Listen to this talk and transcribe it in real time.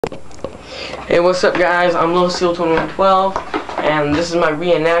Hey, what's up, guys? I'm Lil Seal 2112, and this is my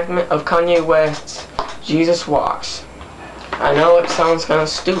reenactment of Kanye West's Jesus Walks. I know it sounds kind of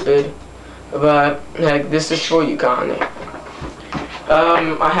stupid, but heck, this is for you, Kanye.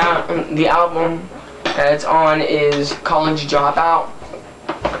 I have the album that it's on is College Dropout,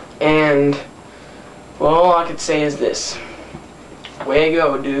 and well, all I could say is this: way to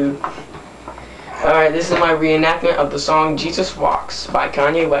go, dude. Alright, this is my reenactment of the song Jesus Walks by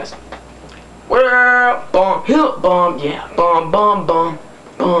Kanye West. Well, bomb, hip bomb, yeah, bomb, bomb, bomb,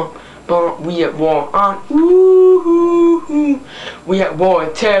 bomb, bomb. We at war on, ooh, we at war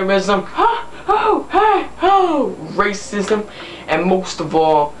with terrorism, oh, hey, oh, racism, and most of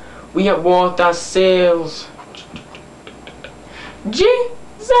all, we at war with ourselves.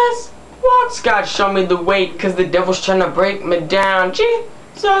 Jesus walks, God show me the way, 'cause the devil's trying to break me down.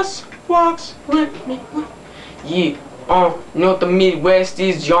 Jesus walks with me, yeah. You know what the Midwest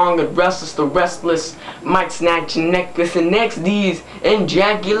is? Young and restless, the restless might snatch your necklace and next D's and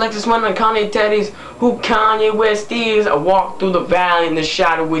Jackie Lexus one of Kanye Teddy's. Who Kanye West is? I walk through the valley in the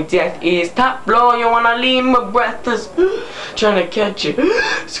shadow where death is. Top floor, you wanna leave me breathless, trying to catch you.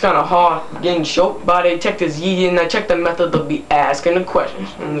 It's kinda hard getting choked by the detectives. Yeah, and I check the method of be asking the questions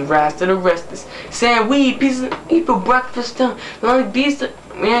and the rest of the rest is saying we pieces eat for breakfast. The only beast.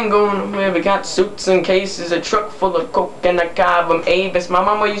 We ain't going nowhere. We got suits and cases, a truck full of coke and a car from Avis. My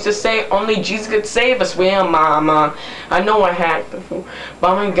mama used to say only Jesus could save us. Well, mama, I know I had before,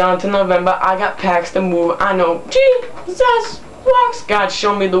 but I'm gone to November. I got packs to move. I know Jesus walks. God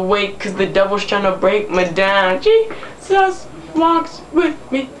show me the way, 'cause the devil's trying to break me down. Jesus walks with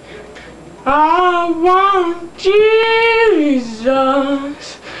me. I want Jesus.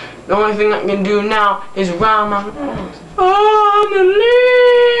 The only thing I can do now is round my arms on the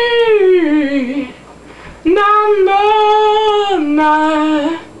lead, na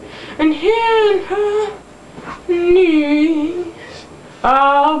and hearing her knees.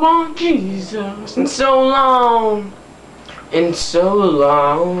 I want Jesus, and so long,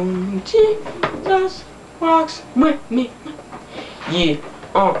 Jesus walks with me. Yeah,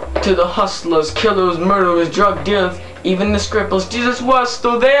 to the hustlers, killers, murderers, drug dealers, even the scribblers, Jesus was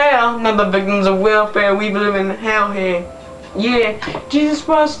still there. Now the victims of welfare, we live in hell here. Yeah, Jesus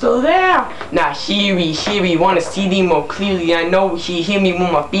was still there. Now hear me, wanna see thee more clearly. I know he hear me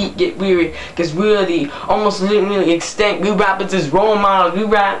when my feet get weary, 'cause really, almost literally extinct. We rappers is role models, we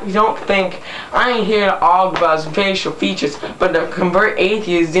don't think. I ain't here to argue about facial features, but to convert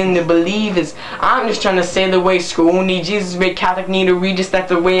atheists into believers. I'm just trying to say the way school need Jesus, way Catholic need to read, just that's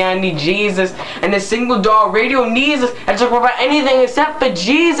the way I need Jesus. And the single dog radio needs us, and talk about anything except for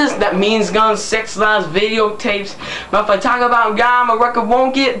Jesus. That means guns, sex lies, videotapes. But if I talk about God, my record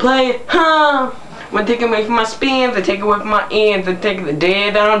won't get played, When take away from my spins, they take away from my ends, they take the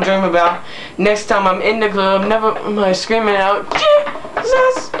dead that I don't dream about. Next time I'm in the club, never am I screaming out,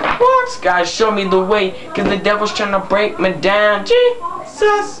 Jesus walks. God show me the way, 'cause the devil's trying to break me down.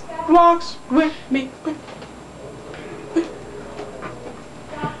 Jesus walks with me.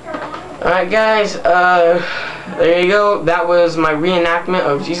 Alright, guys, there you go. That was my reenactment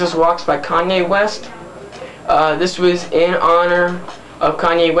of Jesus Walks by Kanye West. This was in honor of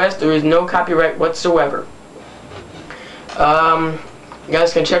Kanye West. There is no copyright whatsoever. You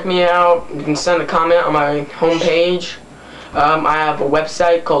guys can check me out. You can send a comment on my homepage. I have a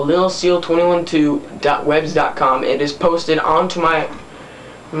website called lilseal212.webs.com. It is posted onto my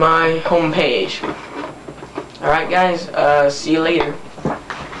homepage. Alright, guys, see you later.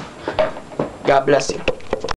 God bless you.